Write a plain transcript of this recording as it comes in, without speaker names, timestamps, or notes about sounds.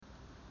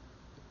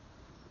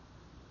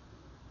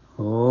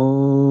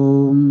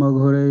ॐ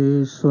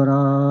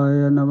अघोरेश्वराय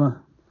नमः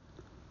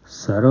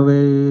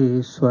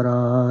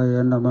सर्वेश्वराय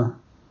नमः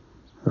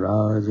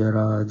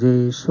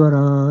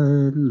राजराजेश्वराय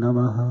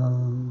नमः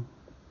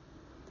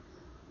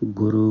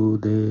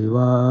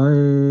गुरुदेवाय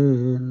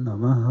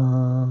नमः।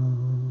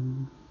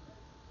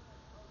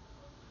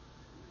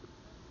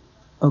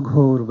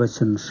 अघोर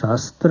वचन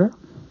शास्त्र,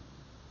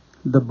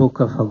 the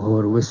book of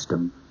Aghor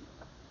wisdom,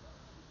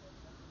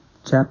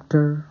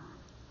 chapter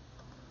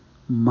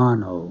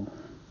Manav,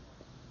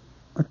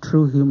 a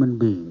true human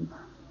being.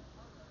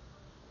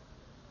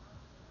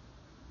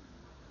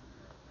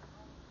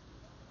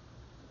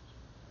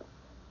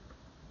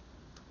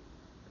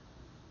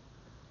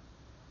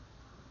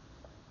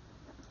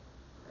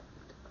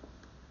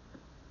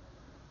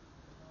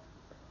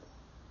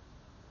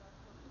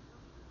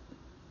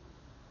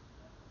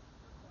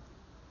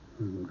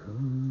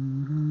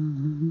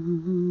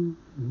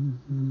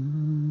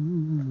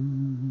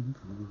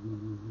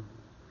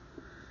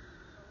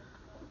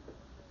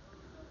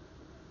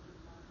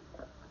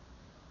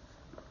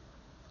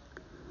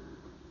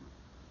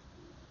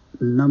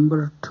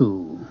 Number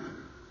 2.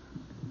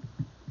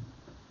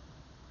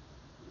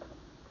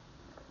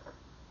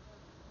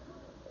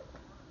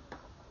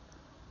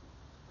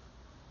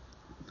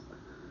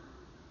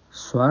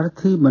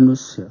 स्वार्थी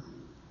मनुष्य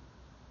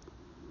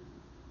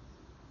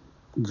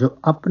जो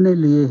अपने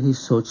लिए ही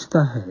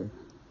सोचता है,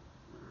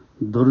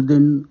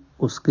 दुर्दिन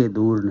उसके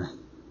दूर नहीं।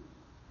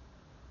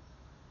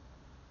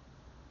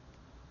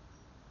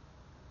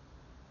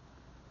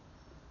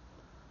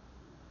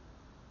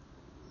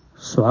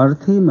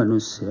 स्वार्थी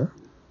मनुष्य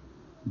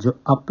जो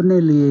अपने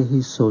लिए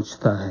ही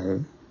सोचता है,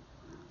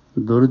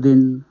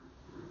 दुर्दिन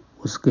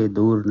उसके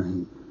दूर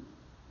नहीं।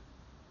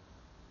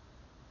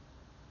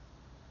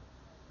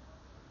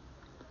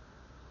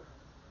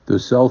 The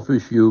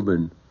selfish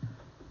human,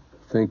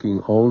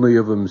 thinking only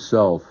of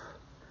himself,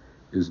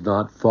 is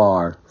not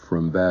far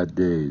from bad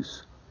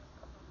days.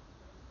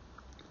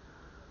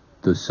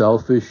 The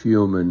selfish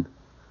human,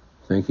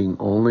 thinking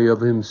only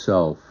of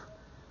himself,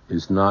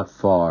 is not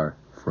far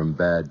from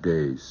bad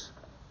days.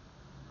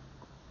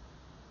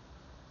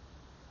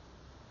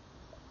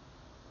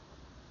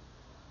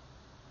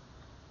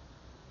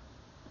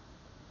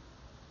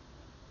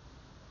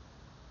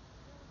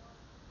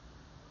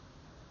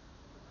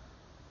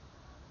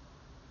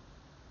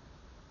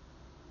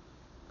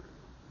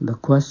 The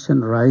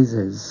question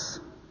rises,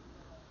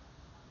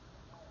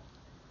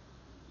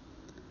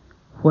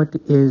 what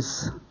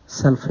is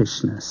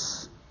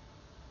selfishness?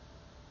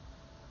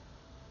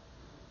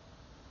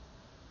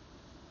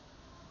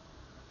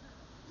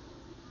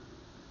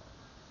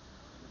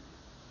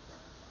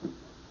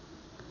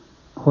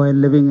 While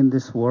living in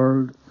this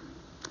world,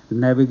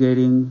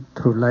 navigating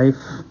through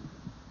life,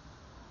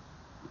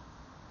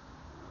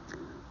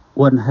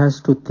 one has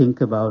to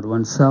think about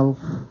oneself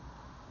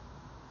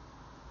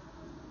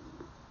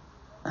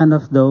and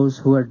of those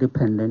who are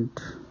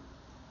dependent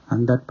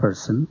on that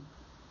person.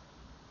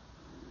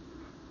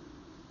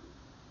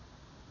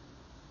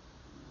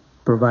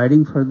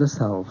 Providing for the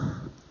self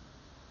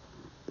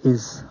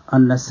is a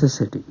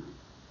necessity.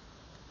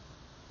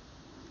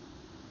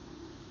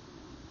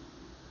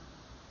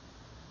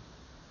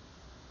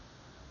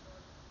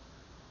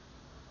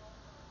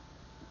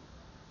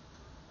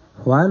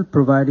 While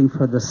providing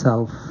for the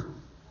self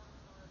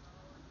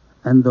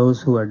and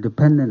those who are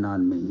dependent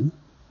on me,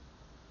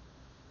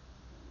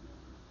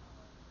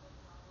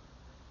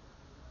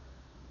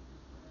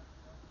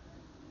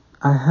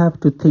 I have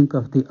to think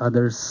of the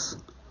others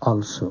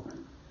also,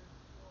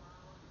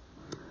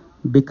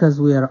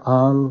 because we are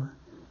all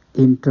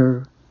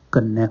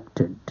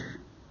interconnected.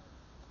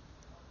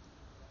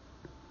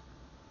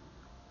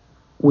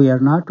 We are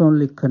not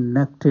only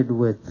connected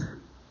with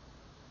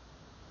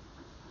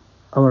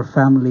our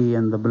family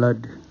and the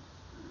blood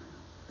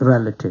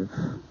relative,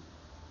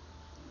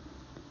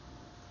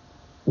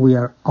 we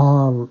are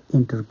all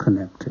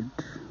interconnected.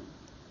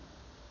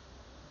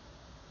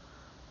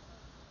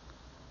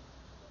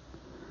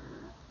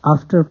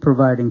 After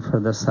providing for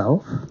the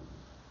self,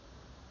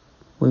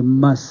 we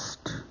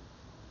must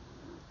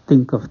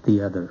think of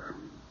the other.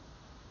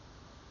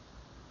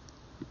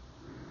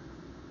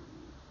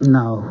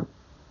 Now,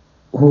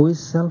 who is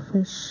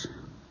selfish?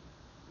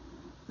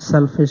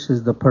 Selfish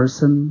is the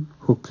person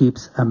who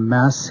keeps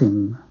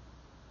amassing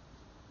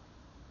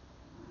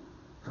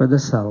for the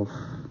self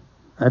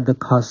at the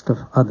cost of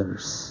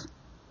others.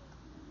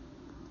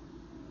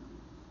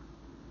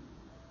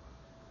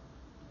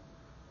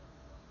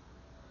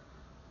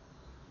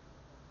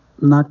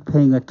 Not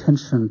paying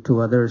attention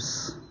to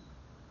others'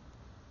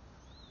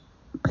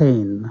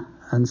 pain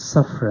and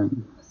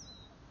suffering,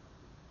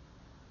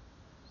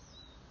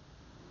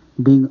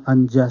 being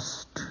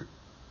unjust,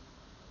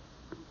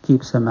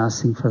 keeps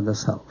amassing for the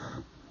self.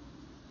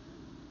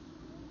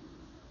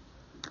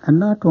 And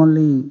not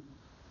only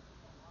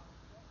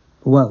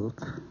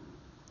wealth,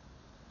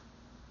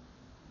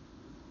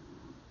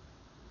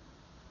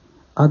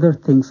 other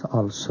things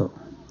also,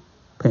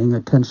 paying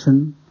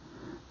attention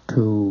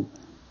to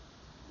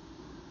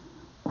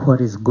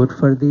what is good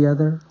for the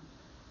other,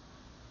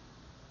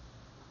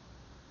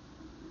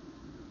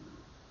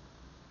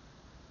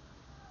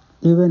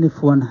 even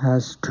if one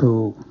has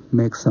to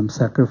make some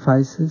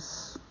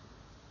sacrifices,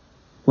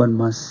 one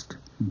must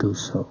do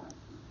so.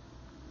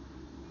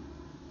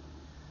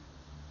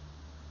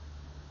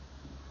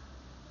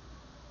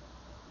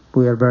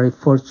 We are very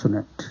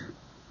fortunate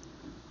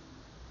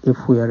if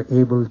we are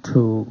able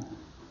to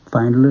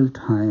find a little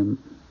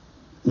time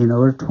in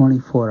our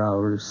 24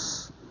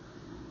 hours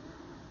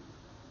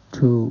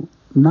to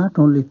not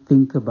only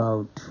think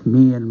about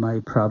me and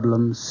my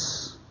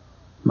problems,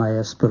 my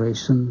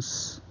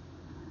aspirations,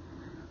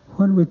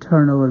 when we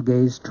turn our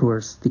gaze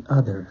towards the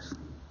others,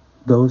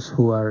 those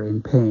who are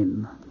in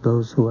pain,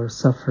 those who are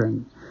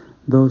suffering,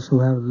 those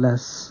who have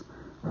less,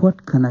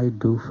 what can I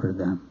do for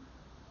them?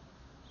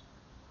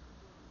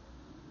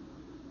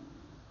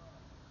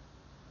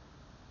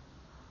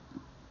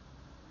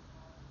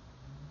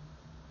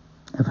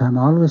 If I'm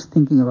always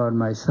thinking about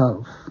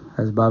myself,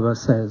 as Baba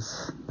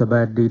says, the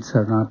bad deeds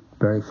are not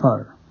very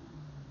far.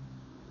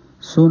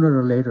 Sooner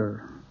or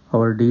later,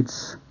 our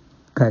deeds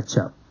catch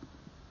up.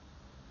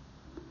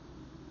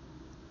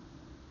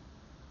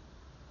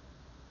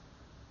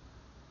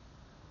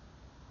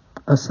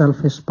 A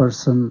selfish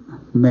person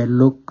may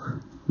look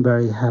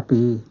very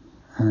happy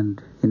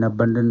and in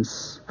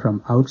abundance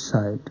from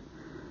outside,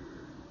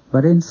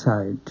 but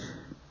inside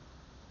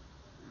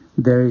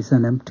there is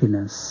an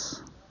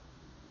emptiness,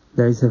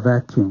 there is a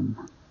vacuum,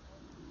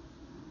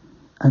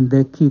 and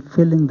they keep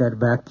filling that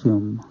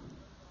vacuum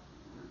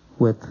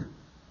with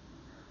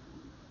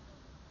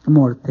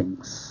more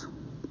things.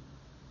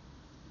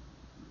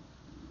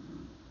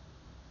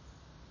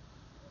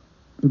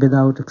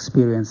 Without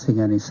experiencing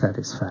any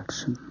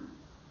satisfaction.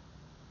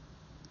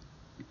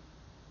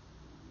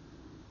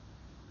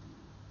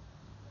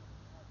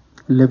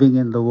 Living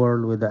in the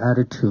world with the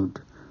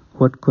attitude,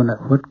 what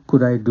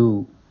could I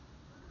do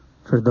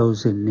for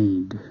those in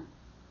need?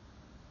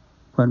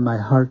 When my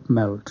heart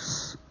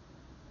melts,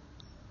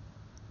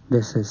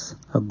 this is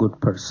a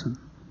good person,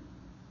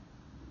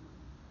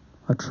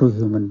 a true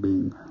human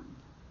being.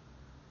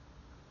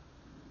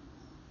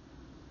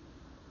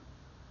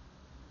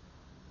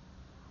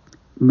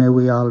 May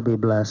we all be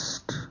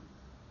blessed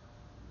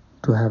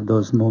to have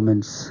those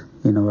moments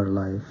in our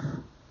life.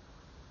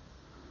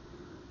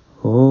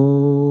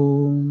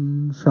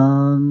 Om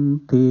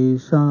Shanti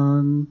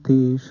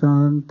Shanti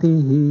Shanti.